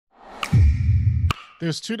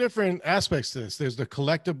there's two different aspects to this. There's the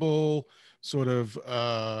collectible sort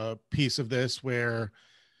of piece of this where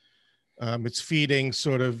it's feeding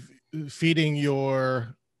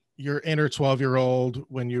your inner 12-year-old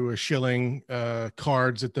when you were shilling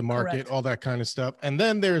cards at the market, Correct. all that kind of stuff. And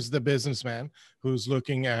then there's the businessman who's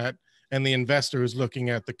looking at, and the investor who's looking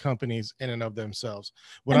at the companies in and of themselves.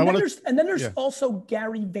 And then there's also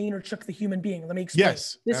Gary Vaynerchuk, the human being. Let me explain.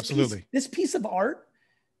 Yes, absolutely. This piece of art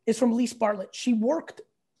is from Lise Bartlett. She worked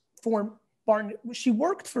for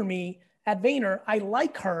me at Vayner. I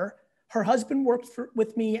like her. Her husband worked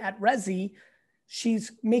with me at Resi.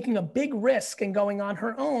 She's making a big risk and going on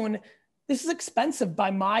her own. This is expensive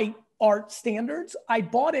by my art standards. I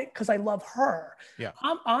bought it because I love her. Yeah.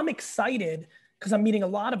 I'm excited because I'm meeting a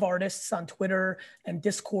lot of artists on Twitter and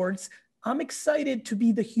Discords. I'm excited to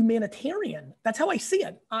be the humanitarian. That's how I see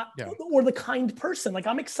it. Or the kind person. Like,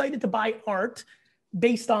 I'm excited to buy art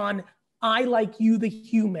based on, I like you, the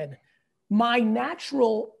human. My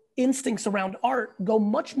natural instincts around art go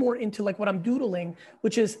much more into like what I'm doodling,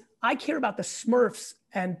 which is I care about the Smurfs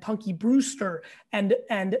and Punky Brewster and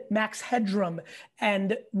Max Headroom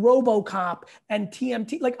and RoboCop and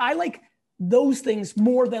TMT. Like, I like those things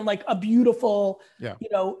more than like a beautiful, and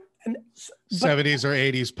 70s or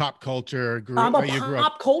 80s pop culture. I'm a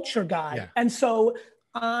pop culture guy. Yeah. And so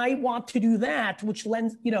I want to do that, which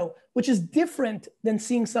is different than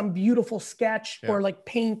seeing some beautiful sketch or like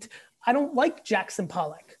paint. I don't like Jackson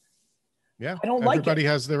Pollock. Yeah, I don't like it. Everybody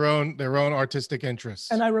has their own artistic interests.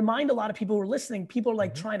 And I remind a lot of people who are listening, people are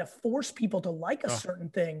like trying to force people to like a certain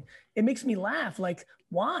thing. It makes me laugh. Like,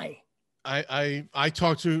 why? I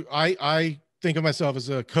think of myself as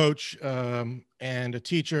a coach and a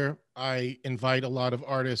teacher. I invite a lot of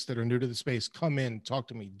artists that are new to the space, come in, talk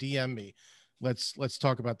to me, DM me. Let's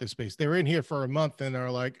talk about this space. They're in here for a month and they're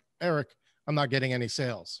like, Eric, I'm not getting any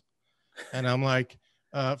sales. And I'm like,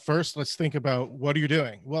 first, let's think about, what are you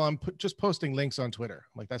doing? Well, I'm just posting links on Twitter.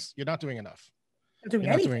 I'm like, you're not doing enough. You're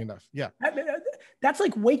not doing enough. Yeah. That's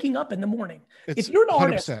like waking up in the morning. If you're an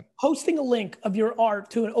artist 100%. posting a link of your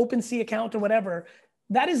art to an OpenSea account or whatever,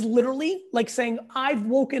 that is literally like saying, I've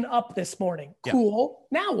woken up this morning. Cool.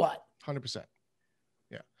 Now what? 100%.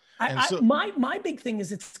 Yeah. My big thing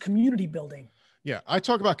is it's community building. Yeah. I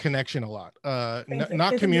talk about connection a lot.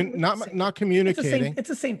 Not communicating. It's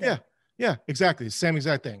the same thing. Yeah, exactly. Same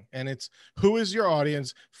exact thing. And it's, who is your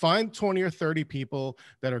audience? Find 20 or 30 people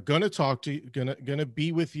that are going to talk to you, going to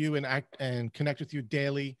be with you and act and connect with you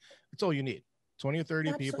daily. That's all you need. 20 or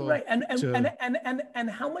 30 people. Right. And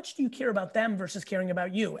how much do you care about them versus caring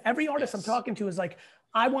about you? Every artist I'm talking to is like,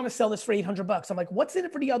 I want to sell this for $800. I'm like, what's in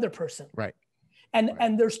it for the other person? Right.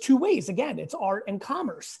 And there's two ways. Again, it's art and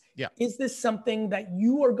commerce. Yeah. Is this something that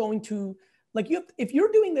you are going to, like, if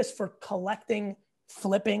you're doing this for collecting,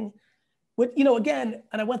 flipping, again,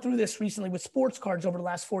 and I went through this recently with sports cards over the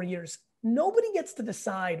last 4 years, nobody gets to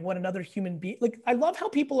decide what another human being, like, I love how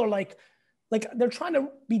people are like they're trying to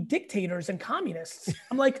be dictators and communists.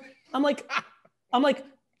 I'm like,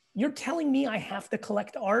 you're telling me I have to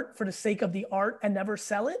collect art for the sake of the art and never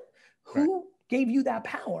sell it? Who gave you that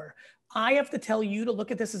power? I have to tell you to look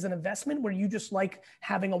at this as an investment where you just like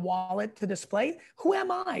having a wallet to display. Who am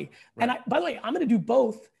I? Right. And by the way, I'm going to do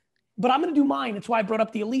both. But I'm going to do mine. It's why I brought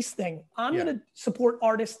up the Elise thing. I'm going to support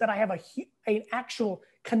artists that I have an actual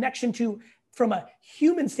connection to from a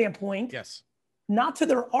human standpoint. Yes. Not to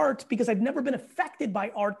their art, because I've never been affected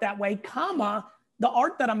by art that way, the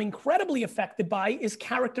art that I'm incredibly affected by is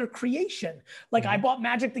character creation. Like, I bought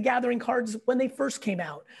Magic the Gathering cards when they first came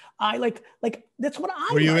out. I like that's what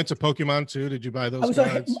I Were you into Pokemon too? Did you buy those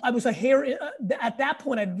cards? I was a hair at that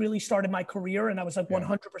point. I'd really started my career, and I was like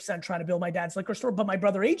 100% trying to build my dad's liquor store. But my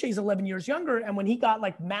brother AJ is 11 years younger, and when he got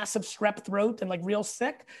like massive strep throat and like real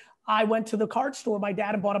sick, I went to the card store, my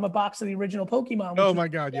dad, and bought him a box of the original Pokemon. Oh my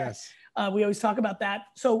God, yes. We always talk about that.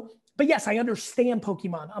 So, but yes, I understand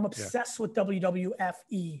Pokemon. I'm obsessed with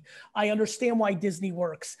WWFE. I understand why Disney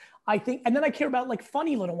works. I think, and then I care about like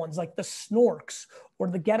funny little ones like the Snorks or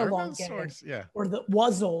the Get Along Gang or the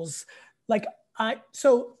Wuzzles.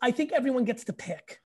 So I think everyone gets to pick.